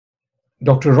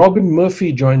Dr. Robin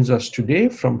Murphy joins us today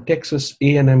from Texas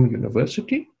A&M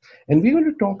University, and we're going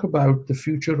to talk about the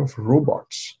future of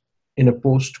robots in a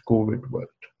post-COVID world.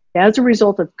 As a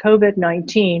result of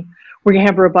COVID-19, we're going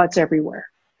to have robots everywhere,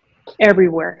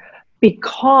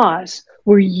 because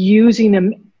we're using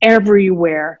them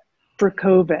everywhere for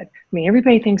COVID. I mean,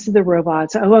 everybody thinks of the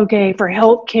robots, oh, okay, for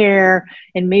healthcare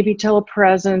and maybe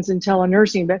telepresence and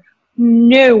telenursing, but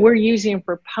no, we're using them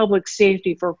for public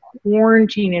safety, for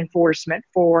quarantine enforcement,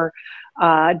 for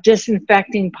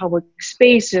disinfecting public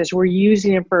spaces. We're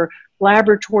using them for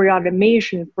laboratory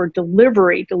automation, for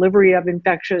delivery of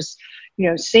infectious,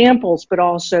 samples, but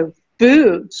also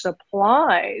food,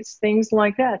 supplies, things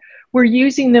like that. We're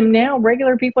using them now.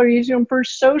 Regular people are using them for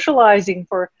socializing,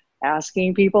 for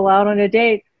asking people out on a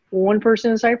date. One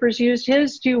person in Cyprus used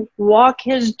his to walk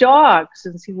his dog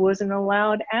since he wasn't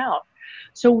allowed out.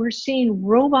 So we're seeing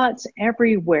robots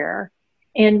everywhere,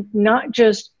 and not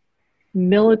just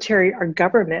military or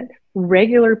government,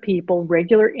 regular people,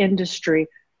 regular industry,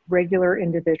 regular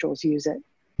individuals use it.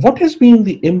 What has been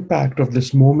the impact of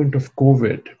this moment of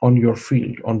COVID on your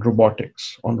field, on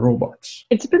robotics, on robots?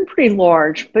 It's been pretty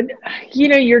large, but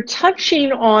you're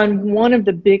touching on one of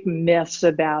the big myths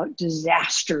about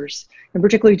disasters, and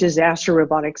particularly disaster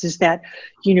robotics, is that,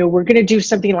 we're going to do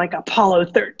something like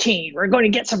Apollo 13. We're going to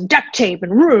get some duct tape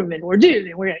and room, and we're going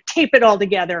to tape it all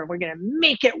together, and we're going to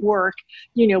make it work,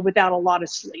 without a lot of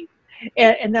sleep.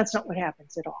 And that's not what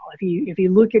happens at all. If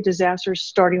you look at disasters,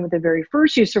 starting with the very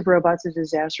first use of robots as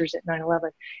disasters at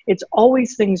 9/11, it's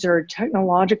always things that are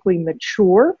technologically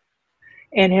mature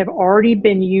and have already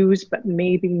been used, but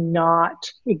maybe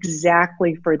not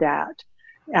exactly for that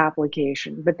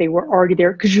application, but they were already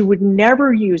there, because you would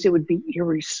never use, it would be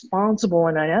irresponsible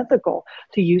and unethical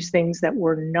to use things that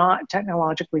were not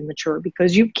technologically mature,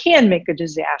 because you can make a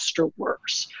disaster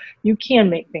worse. You can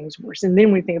make things worse. And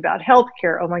then we think about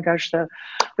healthcare. Oh my gosh, the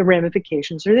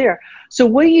ramifications are there. So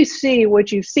what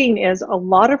you've seen is a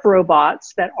lot of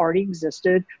robots that already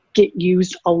existed get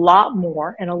used a lot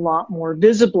more and a lot more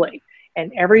visibly.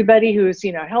 And everybody who's,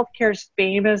 healthcare is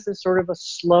famous as sort of a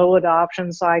slow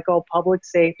adoption cycle, public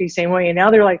safety, same way. And now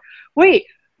they're like, wait,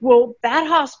 well, that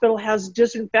hospital has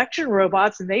disinfection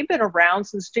robots and they've been around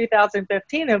since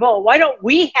 2015. And why don't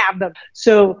we have them?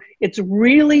 So it's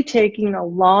really taking a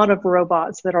lot of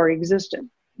robots that already existed.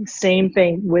 Same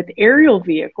thing with aerial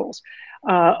vehicles.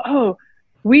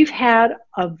 We've had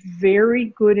a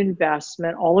very good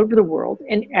investment all over the world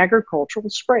in agricultural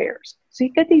sprayers. So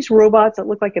you get these robots that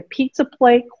look like a pizza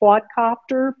plate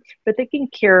quadcopter, but they can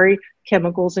carry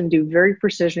chemicals and do very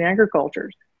precision agriculture.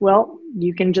 Well,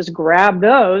 you can just grab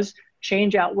those,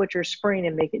 change out what you're spraying,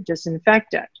 and make it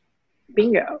disinfectant.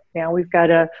 Bingo. Now we've got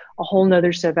a whole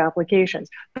nother set of applications,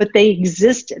 but they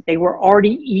existed. They were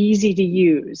already easy to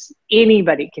use.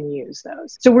 Anybody can use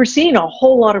those. So we're seeing a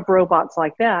whole lot of robots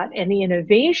like that. And the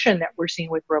innovation that we're seeing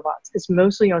with robots is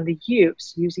mostly on the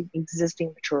using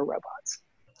existing mature robots.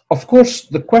 Of course,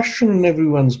 the question in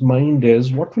everyone's mind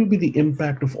is, what will be the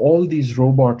impact of all these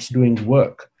robots doing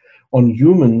work on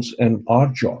humans and our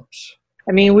jobs?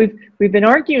 I mean, we've been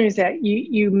arguing is that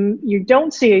you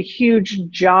don't see a huge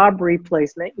job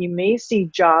replacement. You may see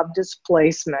job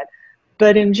displacement,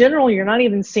 but in general, you're not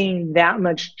even seeing that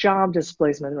much job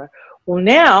displacement. Well,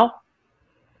 now,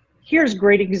 here's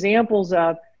great examples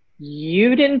of,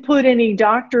 you didn't put any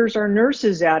doctors or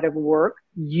nurses out of work.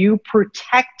 You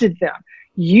protected them.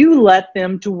 You let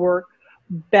them to work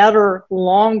better,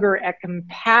 longer at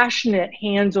compassionate,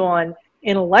 hands-on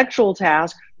intellectual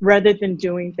tasks, rather than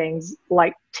doing things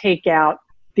like take out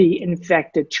the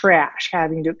infected trash,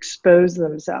 having to expose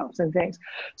themselves and things.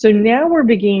 So now we're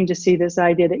beginning to see this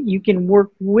idea that you can work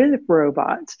with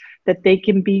robots, that they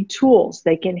can be tools.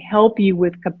 They can help you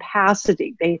with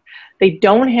capacity. They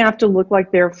don't have to look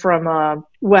like they're from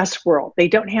Westworld. They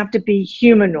don't have to be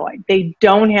humanoid. They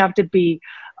don't have to be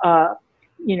an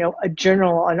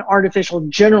artificial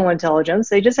general intelligence.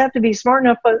 They just have to be smart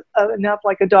enough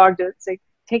like a dog to say,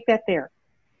 take that there.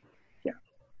 Yeah.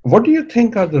 What do you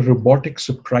think are the robotic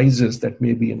surprises that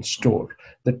may be in store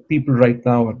that people right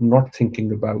now are not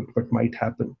thinking about but might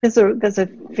happen? That's a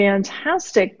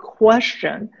fantastic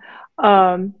question.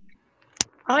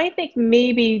 I think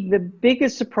maybe the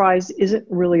biggest surprise isn't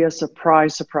really a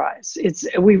surprise.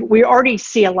 We already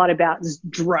see a lot about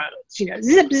drones,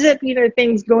 zip,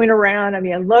 things going around. I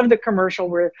mean, I love the commercial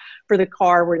for the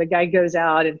car where the guy goes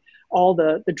out and all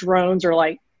the drones are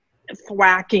like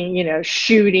thwacking,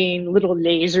 shooting little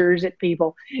lasers at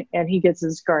people, and he gets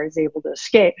his car, is able to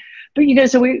escape. But,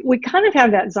 so we kind of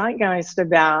have that zeitgeist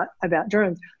about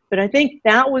drones, but I think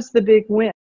that was the big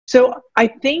win. So I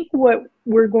think what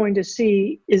we're going to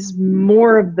see is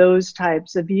more of those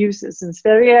types of uses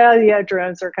instead of, yeah,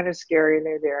 drones are kind of scary and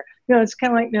they're there. It's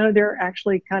kind of like, no, they're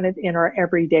actually kind of in our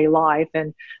everyday life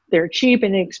and they're cheap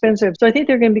and inexpensive. So I think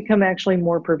they're going to become actually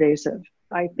more pervasive.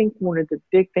 I think one of the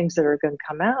big things that are going to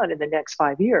come out in the next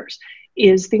 5 years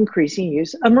is the increasing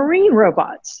use of marine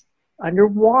robots,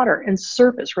 underwater and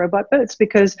surface robot boats,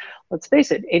 because let's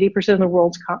face it, 80% of the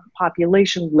world's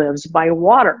population lives by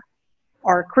water.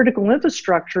 Our critical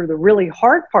infrastructure, the really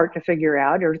hard part to figure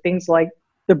out are things like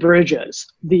the bridges,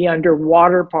 the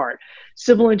underwater part.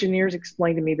 Civil engineers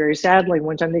explained to me very sadly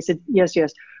one time, they said, yes,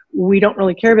 we don't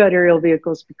really care about aerial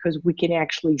vehicles because we can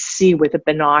actually see with the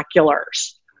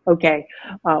binoculars. Okay,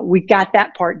 we got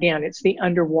that part down. It's the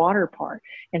underwater part.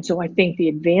 And so I think the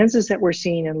advances that we're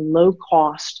seeing in low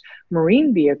cost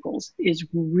marine vehicles is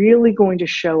really going to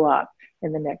show up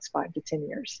in the next 5 to 10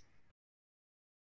 years.